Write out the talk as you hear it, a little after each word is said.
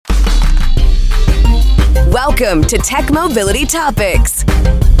Welcome to Tech Mobility Topics.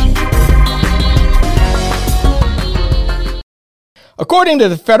 According to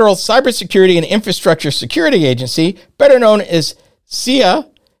the Federal Cybersecurity and Infrastructure Security Agency, better known as SISA,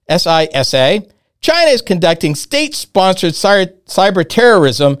 S-I-S-A, China is conducting state-sponsored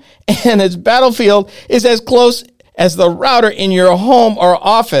cyberterrorism, and its battlefield is as close as the router in your home or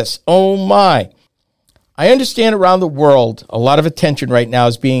office. Oh my. I understand around the world, a lot of attention right now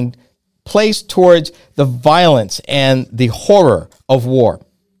is being placed towards the violence and the horror of war.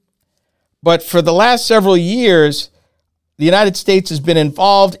 But for the last several years, the United States has been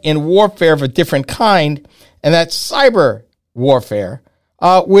involved in warfare of a different kind, and that's cyber warfare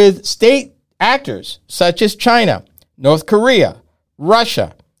with state actors such as China, North Korea,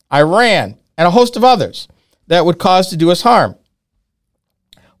 Russia, Iran, and a host of others that would cause to do us harm.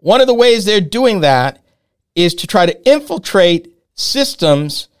 One of the ways they're doing that is to try to infiltrate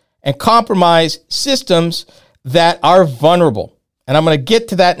systems and compromise systems that are vulnerable. And I'm going to get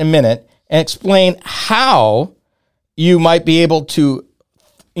to that in a minute and explain how you might be able to,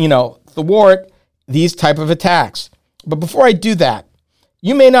 thwart these type of attacks. But before I do that,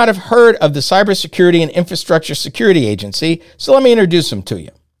 you may not have heard of the Cybersecurity and Infrastructure Security Agency, so let me introduce them to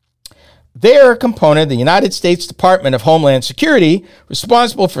you. They are a component of the United States Department of Homeland Security,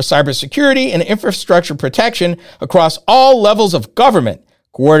 responsible for cybersecurity and infrastructure protection across all levels of government,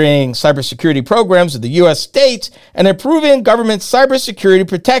 coordinating cybersecurity programs of the U.S. states and improving government cybersecurity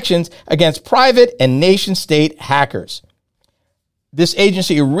protections against private and nation-state hackers. This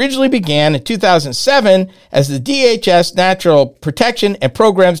agency originally began in 2007 as the DHS National Protection and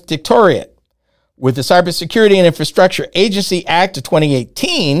Programs Directorate. With the Cybersecurity and Infrastructure Agency Act of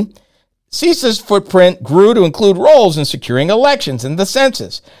 2018, CISA's footprint grew to include roles in securing elections and the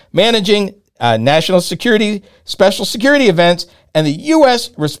census, managing national security, special security events, and the U.S.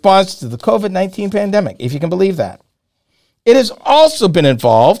 response to the COVID-19 pandemic, if you can believe that. It has also been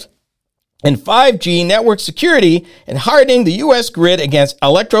involved in 5G network security and hardening the U.S. grid against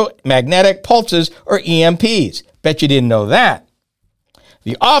electromagnetic pulses, or EMPs. Bet you didn't know that.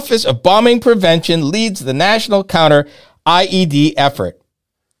 The Office of Bombing Prevention leads the national counter-IED effort.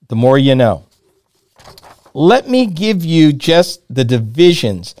 The more you know. Let me give you just the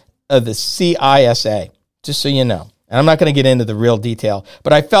divisions of the CISA, just so you know. And I'm not going to get into the real detail,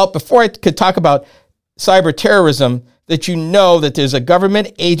 but I felt before I could talk about cyber terrorism that you know that there's a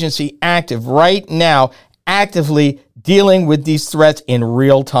government agency active right now, actively dealing with these threats in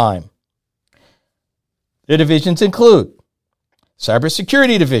real time. The divisions include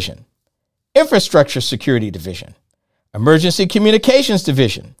Cybersecurity Division, Infrastructure Security Division, Emergency Communications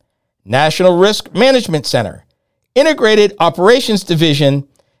Division, National Risk Management Center, Integrated Operations Division,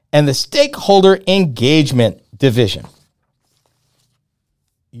 and the Stakeholder Engagement Division.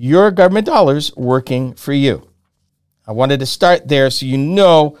 Your government dollars working for you. I wanted to start there so you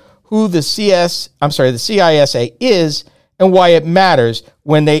know who the CISA is and why it matters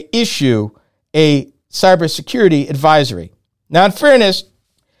when they issue a cybersecurity advisory. Now, in fairness,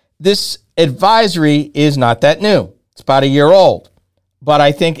 this advisory is not that new. It's about a year old, but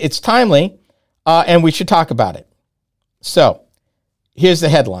I think it's timely, and we should talk about it. So, here's the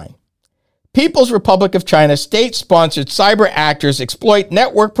headline. People's Republic of China state-sponsored cyber actors exploit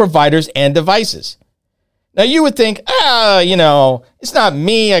network providers and devices. Now, you would think, it's not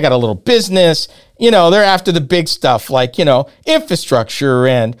me. I got a little business. They're after the big stuff like, infrastructure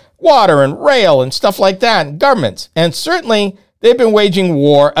and water and rail and stuff like that, and governments. And certainly, they've been waging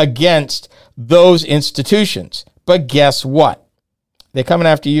war against those institutions. But guess what? They're coming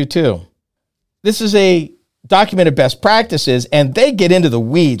after you, too. This is a documented best practices, and they get into the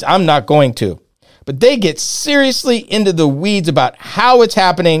weeds. I'm not going to. But they get seriously into the weeds about how it's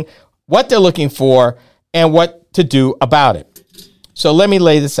happening, what they're looking for, and what to do about it. So let me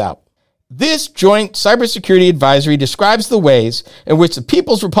lay this out. This joint cybersecurity advisory describes the ways in which the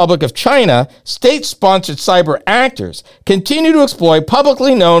People's Republic of China state-sponsored cyber actors continue to exploit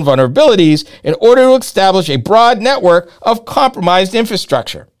publicly known vulnerabilities in order to establish a broad network of compromised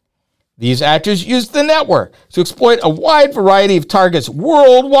infrastructure. These actors use the network to exploit a wide variety of targets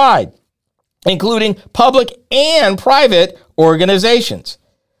worldwide, including public and private organizations.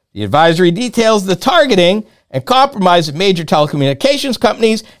 The advisory details the targeting and compromise of major telecommunications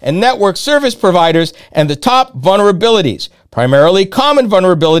companies and network service providers and the top vulnerabilities, primarily common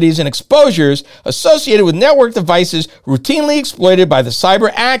vulnerabilities and exposures associated with network devices routinely exploited by the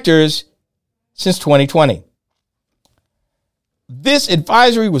cyber actors since 2020. This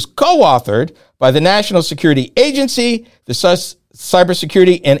advisory was co-authored by the National Security Agency, the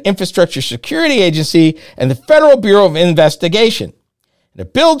Cybersecurity and Infrastructure Security Agency, and the Federal Bureau of Investigation. And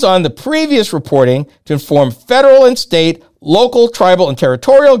it builds on the previous reporting to inform federal and state, local, tribal, and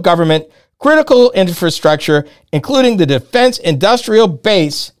territorial government, critical infrastructure, including the defense industrial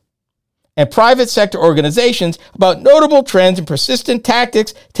base and private sector organizations about notable trends in persistent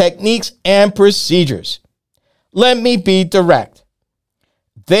tactics, techniques, and procedures. Let me be direct.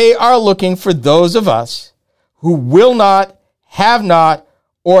 They are looking for those of us who will not, have not,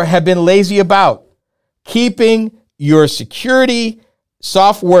 or have been lazy about keeping your security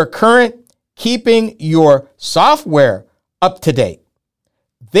software current, keeping your software up to date.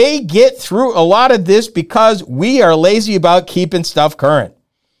 They get through a lot of this because we are lazy about keeping stuff current.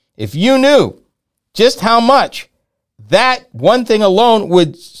 If you knew just how much that one thing alone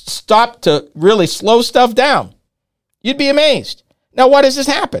would stop to really slow stuff down, you'd be amazed. Now, why does this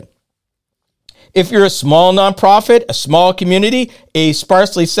happen? If you're a small nonprofit, a small community, a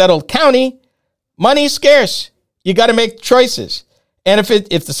sparsely settled county, money is scarce. You got to make choices. And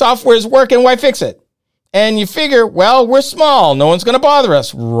if the software is working, why fix it? And you figure, well, we're small. No one's going to bother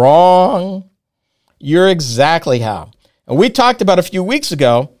us. Wrong. You're exactly how. And we talked about a few weeks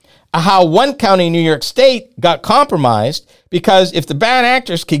ago how one county in New York State got compromised because if the bad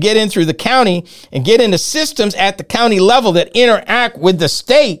actors could get in through the county and get into systems at the county level that interact with the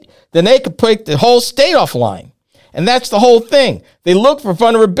state, then they could put the whole state offline. And that's the whole thing. They look for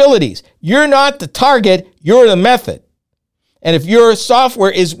vulnerabilities. You're not the target, you're the method. And if your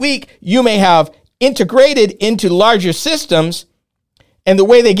software is weak, you may have integrated into larger systems, and the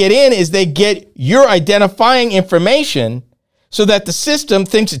way they get in is they get your identifying information so that the system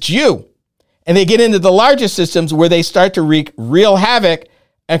thinks it's you. And they get into the larger systems where they start to wreak real havoc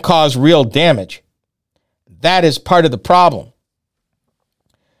and cause real damage. That is part of the problem.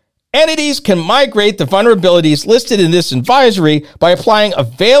 Entities can migrate the vulnerabilities listed in this advisory by applying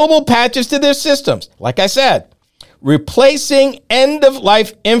available patches to their systems. Like I said, replacing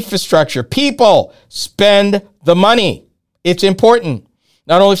end-of-life infrastructure. People, spend the money. It's important,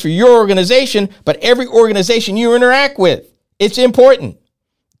 not only for your organization, but every organization you interact with. It's important.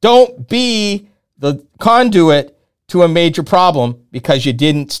 Don't be the conduit to a major problem because you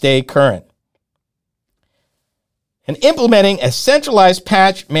didn't stay current. And implementing a centralized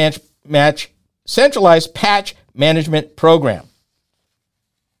patch management program.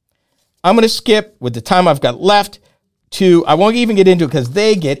 I'm going to skip with the time I've got left to, I won't even get into it because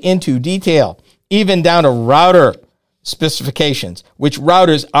they get into detail, even down to router specifications, which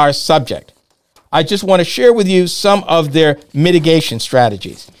routers are subject. I just want to share with you some of their mitigation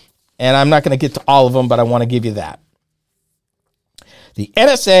strategies. And I'm not going to get to all of them, but I want to give you that. The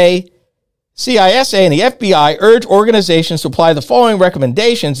NSA, CISA, and the FBI urge organizations to apply the following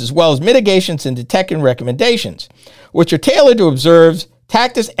recommendations as well as mitigations and detection recommendations, which are tailored to observe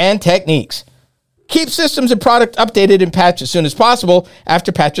tactics and techniques. Keep systems and product updated and patched as soon as possible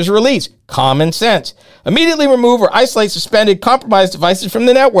after patches are released. Common sense. Immediately remove or isolate suspended, compromised devices from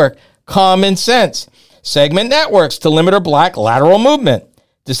the network. Common sense. Segment networks to limit or block lateral movement.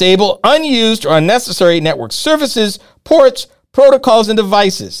 Disable unused or unnecessary network services, ports, protocols, and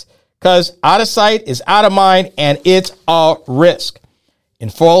devices. Because out of sight is out of mind and it's a risk.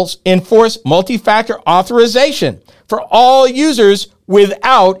 Enforce multi-factor authorization for all users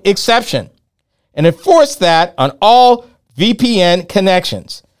without exception. And enforce that on all VPN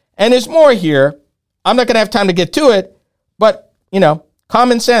connections. And there's more here. I'm not going to have time to get to it, but,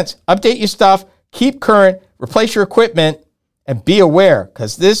 common sense. Update your stuff, keep current, replace your equipment, and be aware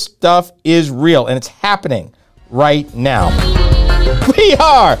because this stuff is real and it's happening right now. We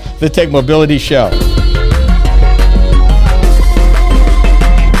are the Tech Mobility Show.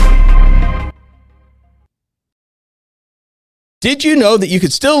 Did you know that you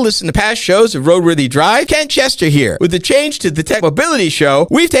could still listen to past shows of Roadworthy Drive? Ken Chester here. With the change to the Tech Mobility Show,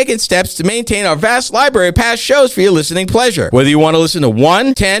 we've taken steps to maintain our vast library of past shows for your listening pleasure. Whether you want to listen to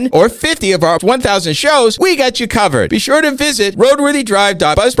 1, 10, or 50 of our 1,000 shows, we got you covered. Be sure to visit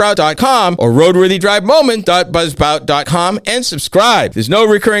roadworthydrive.buzzsprout.com or roadworthydrivemoment.buzzsprout.com and subscribe. There's no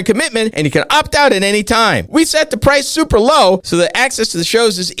recurring commitment, and you can opt out at any time. We set the price super low so that access to the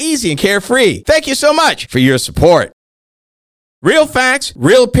shows is easy and carefree. Thank you so much for your support. Real facts,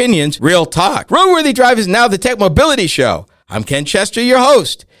 real opinions, real talk. Roadworthy Drive is now the Tech Mobility Show. I'm Ken Chester, your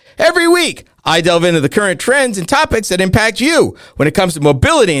host. Every week, I delve into the current trends and topics that impact you when it comes to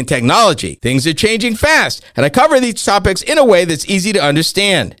mobility and technology. Things are changing fast, and I cover these topics in a way that's easy to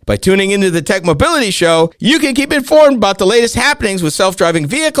understand. By tuning into the Tech Mobility Show, you can keep informed about the latest happenings with self-driving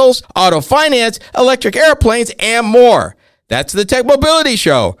vehicles, auto finance, electric airplanes, and more. That's the Tech Mobility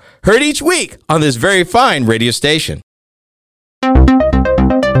Show, heard each week on this very fine radio station.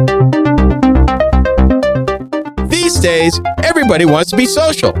 These days, everybody wants to be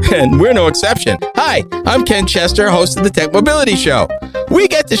social, and we're no exception. Hi, I'm Ken Chester, host of the Tech Mobility Show. We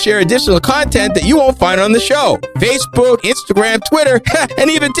get to share additional content that you won't find on the show. Facebook, Instagram, Twitter, and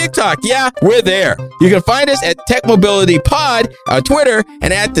even TikTok. Yeah, we're there. You can find us at Tech Mobility Pod on Twitter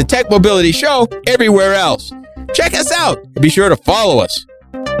and at the Tech Mobility Show everywhere else. Check us out and be sure to follow us.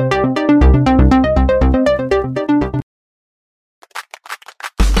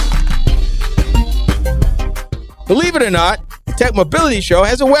 Believe it or not, the Tech Mobility Show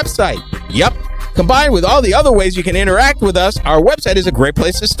has a website. Yep. Combined with all the other ways you can interact with us, our website is a great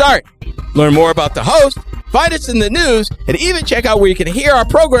place to start. Learn more about the host, find us in the news, and even check out where you can hear our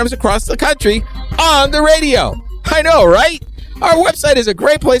programs across the country on the radio. I know, right? Our website is a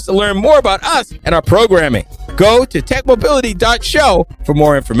great place to learn more about us and our programming. Go to techmobility.show for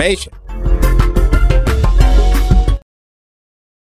more information.